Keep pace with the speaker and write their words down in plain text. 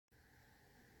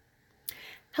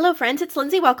Hello friends, it's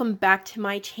Lindsay. Welcome back to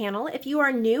my channel. If you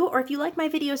are new or if you like my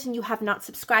videos and you have not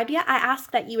subscribed yet, I ask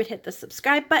that you would hit the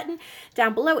subscribe button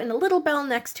down below and the little bell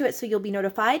next to it so you'll be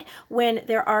notified when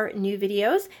there are new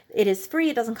videos. It is free.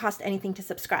 It doesn't cost anything to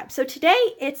subscribe. So today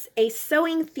it's a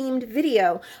sewing themed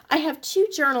video. I have two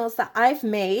journals that I've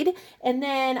made, and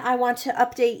then I want to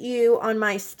update you on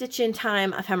my Stitch in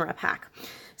Time ephemera pack.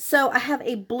 So I have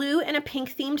a blue and a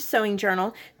pink themed sewing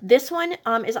journal. This one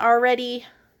is already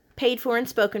paid for and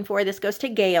spoken for. This goes to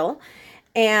Gail,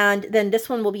 and then this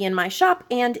one will be in my shop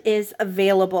and is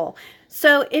available.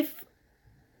 So if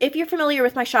you're familiar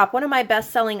with my shop, one of my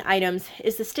best-selling items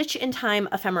is the Stitch in Time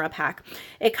ephemera pack.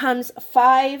 It comes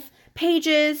 5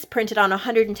 pages, printed on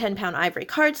 110-pound ivory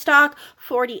cardstock,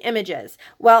 40 images.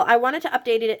 Well, I wanted to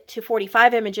update it to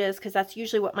 45 images because that's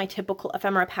usually what my typical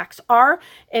ephemera packs are.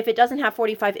 If it doesn't have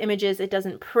 45 images, it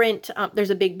doesn't print. There's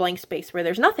a big blank space where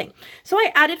there's nothing. So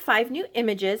I added 5 new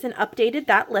images and updated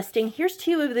that listing. Here's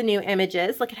 2 of the new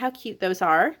images. Look at how cute those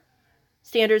are.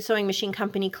 Standard Sewing Machine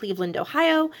Company, Cleveland,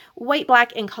 Ohio. White,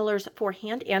 black, and colors for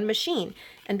hand and machine.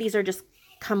 And these are just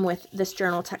come with this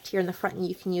journal tucked here in the front, and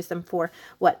you can use them for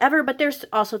whatever. But there's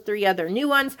also 3 other new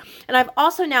ones. And I've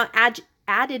also now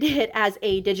added it as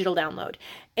a digital download.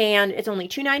 And it's only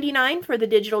 $2.99 for the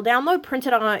digital download. Print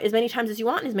it on as many times as you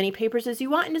want, and as many papers as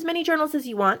you want, and as many journals as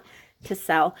you want to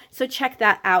sell. So check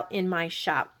that out in my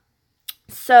shop.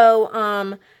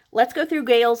 So, let's go through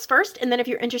Gail's first, and then if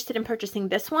you're interested in purchasing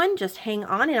this one, just hang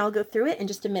on and I'll go through it in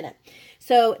just a minute.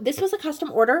 So this was a custom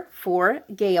order for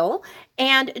Gail,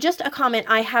 and just a comment,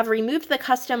 I have removed the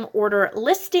custom order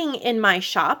listing in my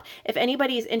shop. If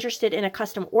anybody is interested in a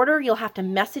custom order, you'll have to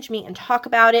message me and talk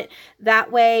about it.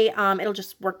 That way, it'll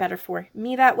just work better for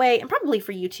me that way, and probably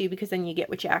for you too, because then you get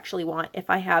what you actually want if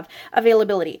I have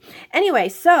availability. Anyway,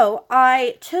 so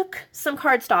I took some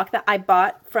cardstock that I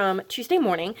bought from Tuesday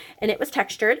Morning, and it was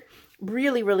textured.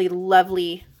 Really, really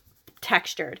lovely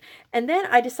textured. And then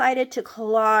I decided to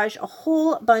collage a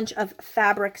whole bunch of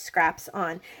fabric scraps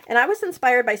on. And I was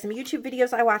inspired by some YouTube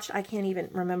videos I watched. I can't even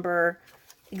remember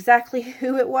exactly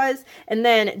who it was. And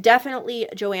then definitely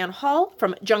Joanne Hall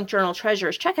from Junk Journal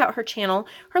Treasures. Check out her channel.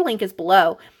 Her link is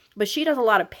below. But she does a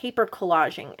lot of paper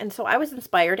collaging. And so I was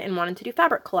inspired and wanted to do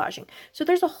fabric collaging. So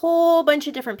there's a whole bunch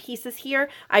of different pieces here.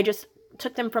 I just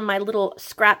took them from my little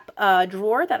scrap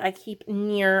drawer that I keep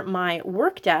near my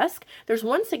work desk. There's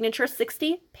one signature,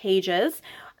 60 pages,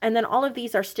 and then all of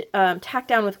these are tacked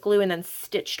down with glue and then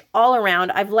stitched all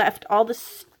around. I've left all the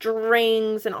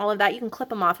strings and all of that. You can clip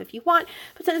them off if you want,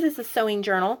 but since it's a sewing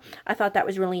journal, I thought that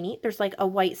was really neat. There's like a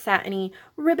white satiny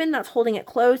ribbon that's holding it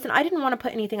closed, and I didn't want to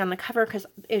put anything on the cover because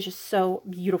it's just so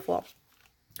beautiful.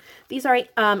 These are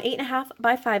 8.5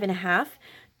 by 5.5.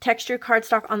 Texture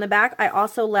cardstock on the back. I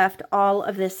also left all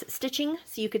of this stitching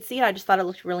so you could see it. I just thought it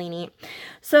looked really neat.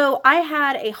 So I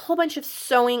had a whole bunch of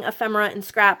sewing ephemera and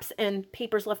scraps and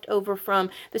papers left over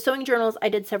from the sewing journals I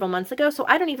did several months ago. So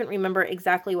I don't even remember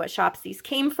exactly what shops these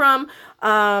came from.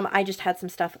 I just had some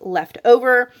stuff left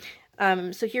over.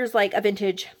 So here's like a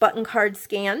vintage button card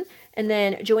scan. And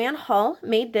then Joanne Hall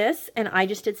made this, and I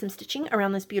just did some stitching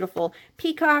around this beautiful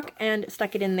peacock and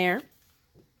stuck it in there.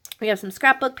 We have some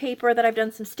scrapbook paper that I've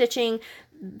done some stitching.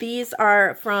 These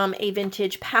are from a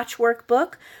vintage patchwork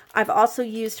book. I've also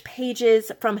used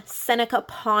pages from Seneca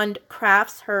Pond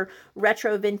Crafts, her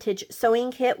retro vintage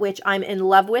sewing kit, which I'm in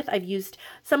love with. I've used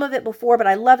some of it before, but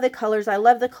I love the colors. I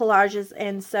love the collages,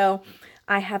 and so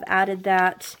I have added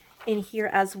that in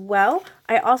here as well.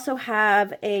 I also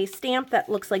have a stamp that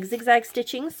looks like zigzag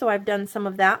stitching, so I've done some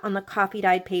of that on the coffee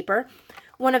dyed paper.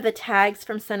 One of the tags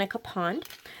from Seneca Pond.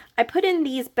 I put in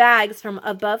these bags from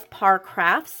Above Par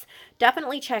Crafts.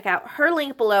 Definitely check out her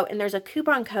link below, and there's a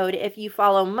coupon code if you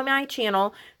follow my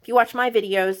channel. If you watch my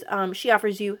videos, she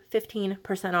offers you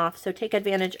 15% off, so take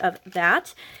advantage of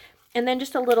that. And then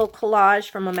just a little collage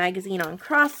from a magazine on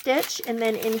cross stitch. And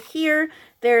then in here,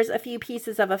 there's a few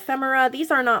pieces of ephemera.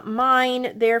 These are not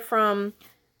mine. They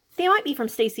might be from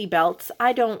Stacy Belts.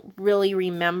 I don't really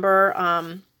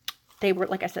remember. They were,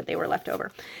 like I said, they were left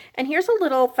over. And here's a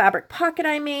little fabric pocket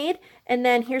I made. And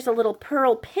then here's a little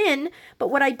pearl pin. But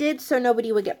what I did so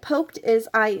nobody would get poked is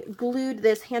I glued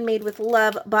this Handmade with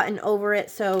Love button over it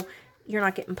so you're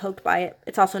not getting poked by it.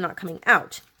 It's also not coming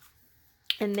out.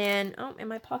 And then, oh, and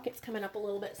my pocket's coming up a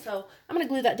little bit. So I'm going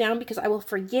to glue that down because I will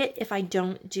forget if I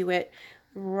don't do it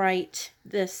right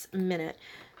this minute.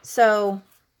 So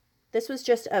this was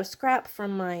just a scrap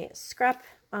from my scrap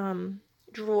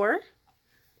drawer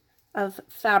of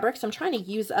fabrics. I'm trying to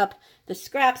use up the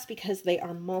scraps because they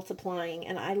are multiplying,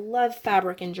 and I love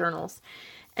fabric in journals.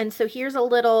 And so here's a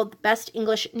little Best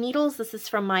English Needles. This is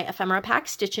from my ephemera pack,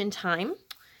 Stitch in Time.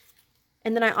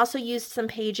 And then I also used some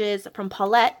pages from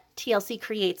Paulette, TLC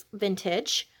Creates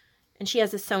Vintage, and she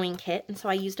has a sewing kit, and so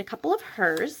I used a couple of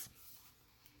hers.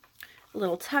 A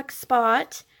little tuck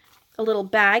spot, a little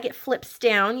bag, it flips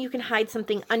down. You can hide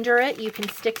something under it, you can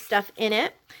stick stuff in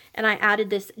it, and I added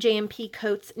this JMP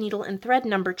Coats needle and thread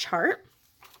number chart.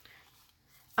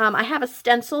 I have a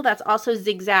stencil that's also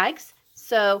zigzags,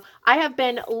 so I have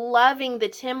been loving the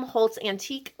Tim Holtz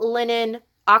Antique Linen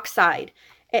Oxide.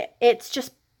 It's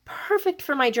just perfect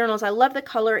for my journals. I love the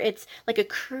color. It's like a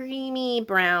creamy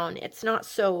brown. It's not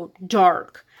so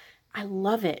dark. I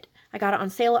love it. I got it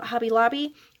on sale at Hobby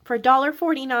Lobby for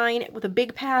 $1.49 with a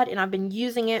big pad, and I've been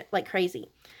using it like crazy.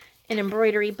 An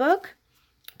embroidery book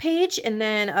page, and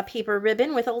then a paper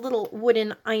ribbon with a little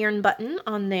wooden iron button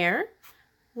on there.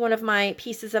 One of my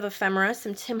pieces of ephemera,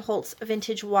 some Tim Holtz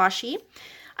vintage washi.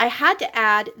 I had to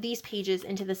add these pages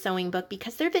into the sewing book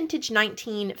because they're vintage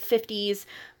 1950s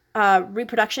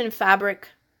reproduction fabric.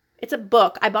 It's a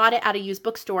book. I bought it at a used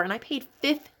bookstore and I paid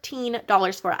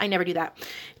 $15 for it. I never do that.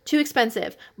 Too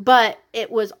expensive. But it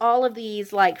was all of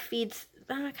these like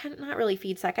not really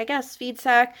feed sack, I guess, feed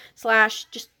sack slash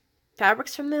just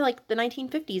fabrics from the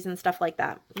 1950s and stuff like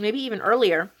that. Maybe even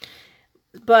earlier.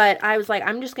 But I was like,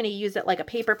 I'm just going to use it like a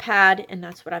paper pad, and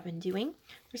that's what I've been doing.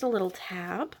 There's a little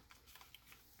tab.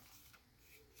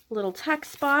 Little tuck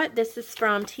spot. This is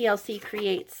from TLC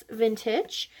Creates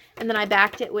Vintage. And then I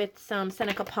backed it with some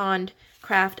Seneca Pond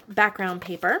Craft background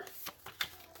paper.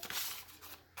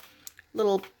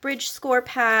 Little bridge score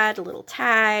pad, a little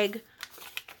tag,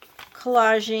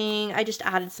 collaging. I just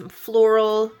added some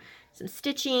floral, some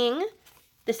stitching.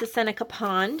 This is Seneca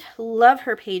Pond. Love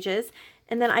her pages.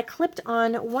 And then I clipped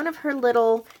on one of her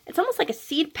little, it's almost like a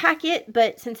seed packet,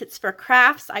 but since it's for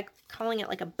crafts, I'm calling it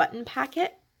like a button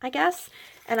packet, I guess.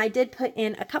 And I did put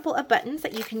in a couple of buttons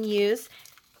that you can use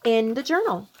in the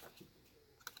journal.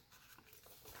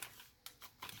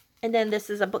 And then this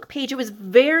is a book page. It was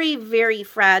very, very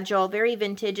fragile, very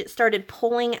vintage. It started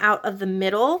pulling out of the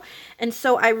middle. And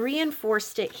so I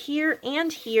reinforced it here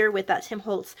and here with that Tim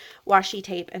Holtz washi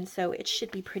tape. And so it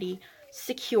should be pretty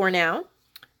secure now.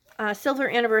 Silver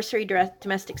Anniversary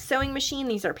Domestic Sewing Machine.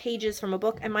 These are pages from a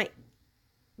book. I might,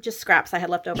 just scraps I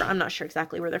had left over. I'm not sure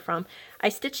exactly where they're from. I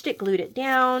stitched it, glued it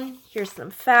down. Here's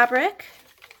some fabric.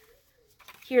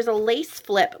 Here's a lace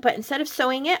flip, but instead of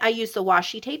sewing it, I used the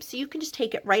washi tape, so you can just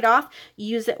take it right off,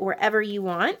 use it wherever you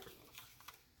want.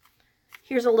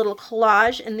 Here's a little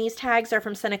collage, and these tags are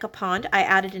from Seneca Pond. I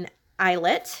added an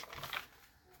eyelet.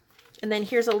 And then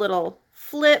here's a little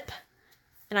flip.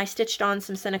 And I stitched on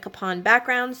some Seneca Pond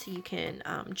background so you can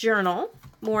journal.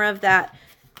 More of that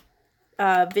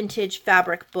vintage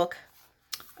fabric book.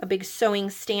 A big sewing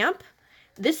stamp.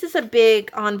 This is a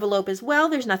big envelope as well.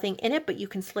 There's nothing in it, but you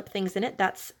can slip things in it.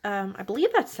 That's, I believe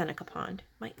that's Seneca Pond.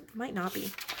 Might not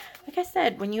be. Like I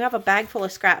said, when you have a bag full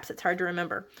of scraps, it's hard to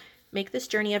remember. Make this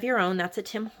journey of your own. That's a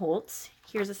Tim Holtz.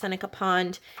 Here's a Seneca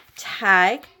Pond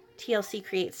tag. TLC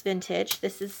Creates Vintage.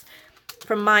 This is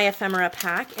from my ephemera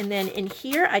pack. And then in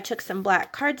here, I took some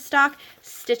black cardstock,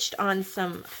 stitched on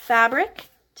some fabric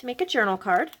to make a journal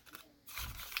card.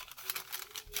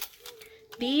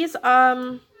 These,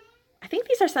 I think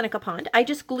these are Seneca Pond. I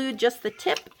just glued just the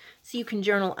tip so you can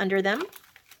journal under them.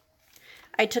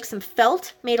 I took some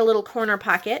felt, made a little corner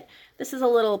pocket. This is a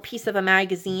little piece of a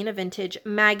magazine, a vintage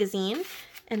magazine.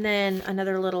 And then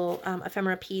another little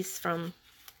ephemera piece from,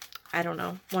 I don't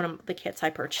know, one of the kits I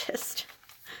purchased.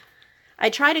 I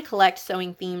try to collect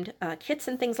sewing themed kits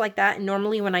and things like that. And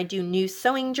normally when I do new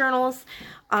sewing journals,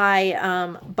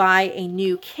 I buy a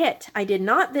new kit. I did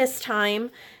not this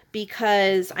time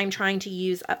because I'm trying to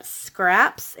use up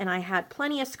scraps, and I had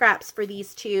plenty of scraps for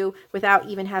these two without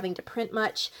even having to print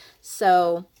much.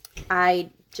 So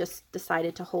I just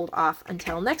decided to hold off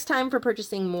until next time for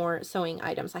purchasing more sewing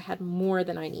items. I had more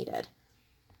than I needed.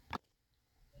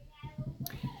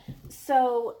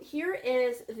 So here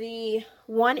is the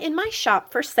one in my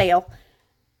shop for sale.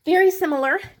 Very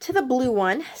similar to the blue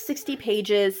one, 60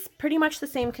 pages, pretty much the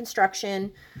same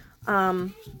construction.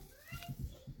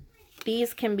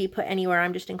 These can be put anywhere.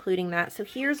 I'm just including that. So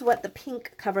here's what the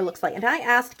pink cover looks like. And I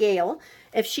asked Gail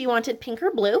if she wanted pink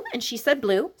or blue, and she said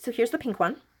blue. So here's the pink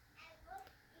one.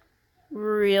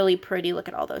 Really pretty. Look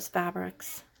at all those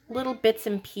fabrics. Little bits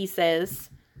and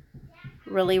pieces.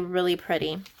 Really, really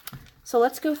pretty. So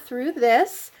let's go through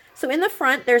this. So in the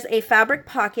front, there's a fabric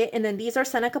pocket, and then these are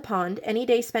Seneca Pond. Any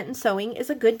day spent in sewing is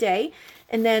a good day.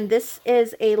 And then this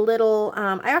is a little,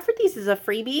 I offered these as a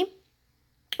freebie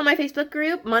on my Facebook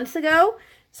group months ago.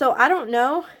 So I don't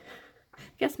know. I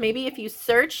guess maybe if you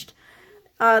searched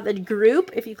the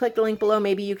group, if you click the link below,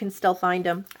 maybe you can still find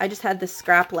them. I just had this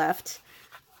scrap left.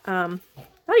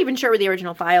 Not even sure where the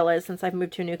original file is since I've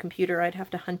moved to a new computer. I'd have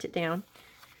to hunt it down.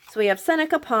 So we have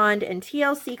Seneca Pond and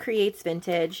TLC Creates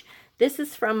Vintage. This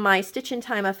is from my Stitch in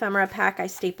Time ephemera pack. I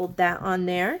stapled that on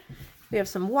there. We have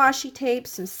some washi tape,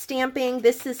 some stamping.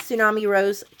 This is Tsunami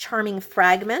Rose Charming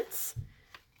Fragments.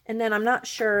 And then I'm not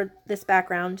sure this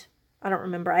background. I don't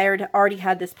remember. I already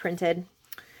had this printed.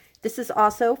 This is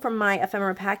also from my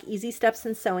ephemera pack, Easy Steps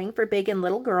in Sewing for Big and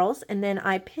Little Girls. And then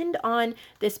I pinned on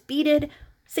this beaded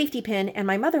safety pin, and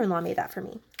my mother-in-law made that for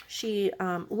me. She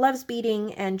loves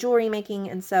beading and jewelry making,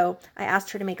 and so I asked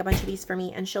her to make a bunch of these for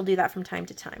me, and she'll do that from time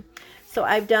to time. So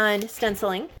I've done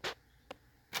stenciling,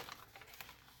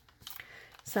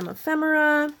 some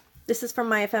ephemera. This is from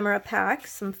my ephemera pack,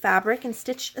 some fabric, and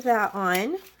stitched that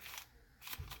on.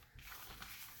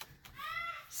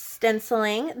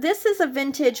 Stenciling. This is a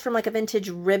vintage from like a vintage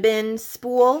ribbon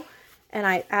spool, and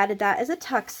I added that as a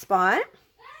tuck spot.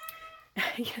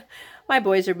 My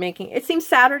boys are making, it seems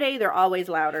Saturday, they're always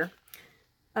louder.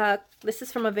 This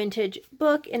is from a vintage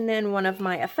book, and then one of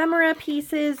my ephemera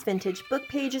pieces, vintage book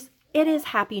pages. It is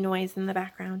happy noise in the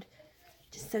background,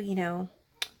 just so you know.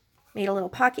 Made a little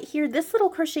pocket here. This little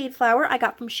crocheted flower I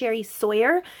got from Sherry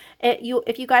Sawyer.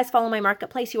 If you guys follow my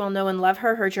marketplace, you all know and love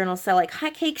her. Her journals sell like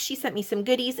hotcakes. She sent me some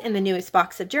goodies in the newest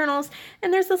box of journals.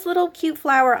 And there's this little cute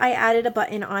flower. I added a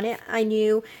button on it. I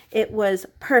knew it was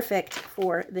perfect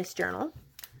for this journal.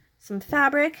 Some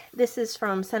fabric. This is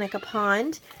from Seneca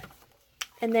Pond.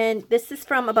 And then this is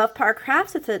from Above Par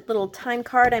Crafts. It's a little time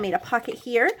card. I made a pocket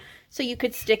here so you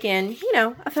could stick in, you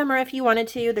know, ephemera if you wanted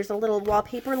to. There's a little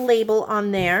wallpaper label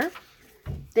on there.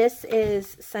 This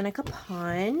is Seneca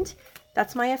Pond.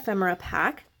 That's my ephemera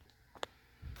pack.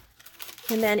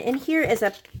 And then in here is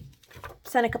a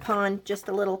Seneca Pond, just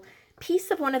a little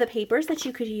piece of one of the papers that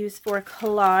you could use for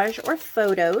collage or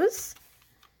photos.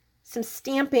 Some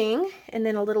stamping, and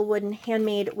then a little wooden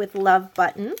handmade with love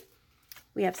button.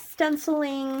 We have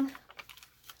stenciling,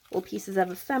 little pieces of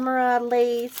ephemera,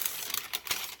 lace.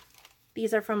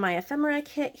 These are from my ephemera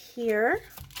kit here.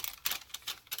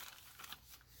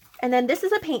 And then this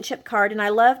is a paint chip card, and I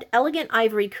loved Elegant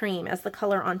Ivory Cream as the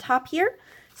color on top here.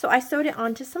 So I sewed it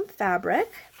onto some fabric.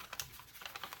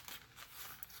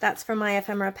 That's from my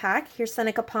ephemera pack. Here's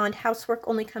Seneca Pond, Housework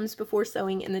Only Comes Before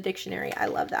Sewing in the Dictionary. I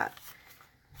love that.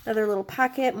 Another little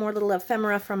pocket, more little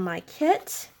ephemera from my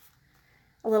kit.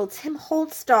 A little Tim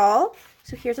Holtz doll.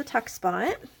 So here's a tuck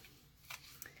spot.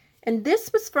 And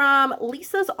this was from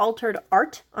Lisa's Altered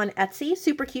Art on Etsy.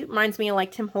 Super cute. Reminds me of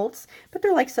like Tim Holtz, but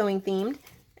they're like sewing themed.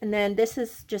 And then this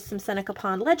is just some Seneca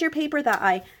Pond ledger paper that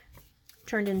I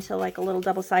turned into like a little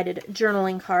double-sided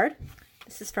journaling card.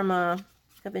 This is from a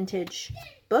vintage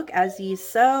book, As Ye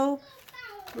Sew.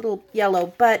 Little yellow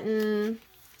button.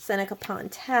 Seneca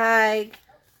Pond tag.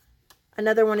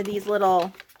 Another one of these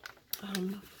little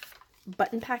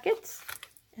button packets,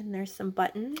 and there's some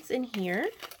buttons in here.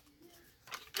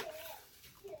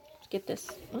 Let's get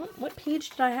this. Oh, what page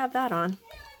did I have that on?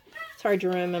 It's hard to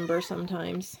remember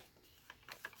sometimes.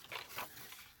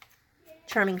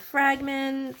 Charming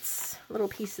Fragments, little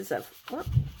pieces of, oh,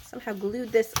 somehow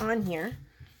glued this on here.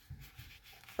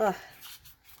 Ugh.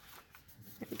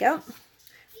 There we go.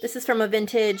 This is from a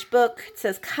vintage book. It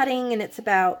says cutting, and it's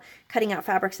about cutting out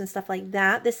fabrics and stuff like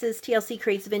that. This is TLC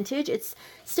Creates Vintage. It's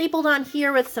stapled on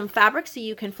here with some fabric so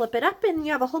you can flip it up, and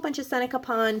you have a whole bunch of Seneca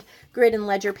Pond grid and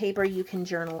ledger paper you can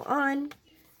journal on.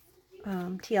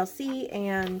 TLC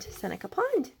and Seneca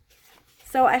Pond.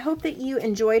 So I hope that you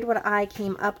enjoyed what I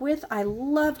came up with. I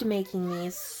loved making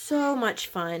these. So much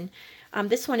fun.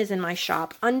 This one is in my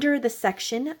shop under the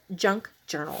section Junk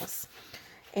Journals.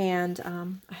 And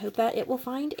I hope that it will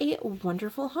find a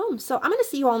wonderful home. So I'm going to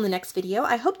see you all in the next video.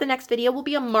 I hope the next video will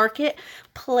be a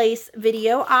marketplace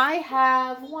video. I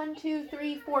have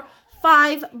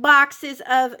 5 boxes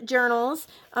of journals.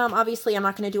 Obviously, I'm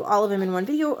not going to do all of them in one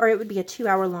video, or it would be a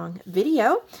 2-hour-long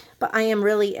video. But I am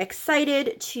really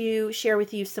excited to share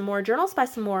with you some more journals by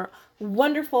some more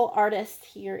wonderful artists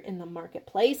here in the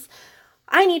marketplace.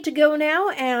 I need to go now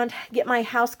and get my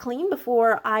house clean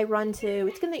before I run to,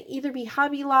 it's going to either be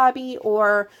Hobby Lobby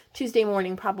or Tuesday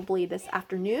morning, probably this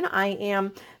afternoon. I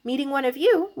am meeting one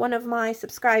of my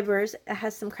subscribers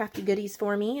has some crafty goodies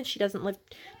for me, and she doesn't live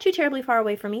too terribly far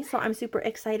away from me, so I'm super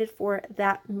excited for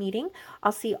that meeting.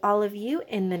 I'll see all of you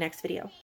in the next video.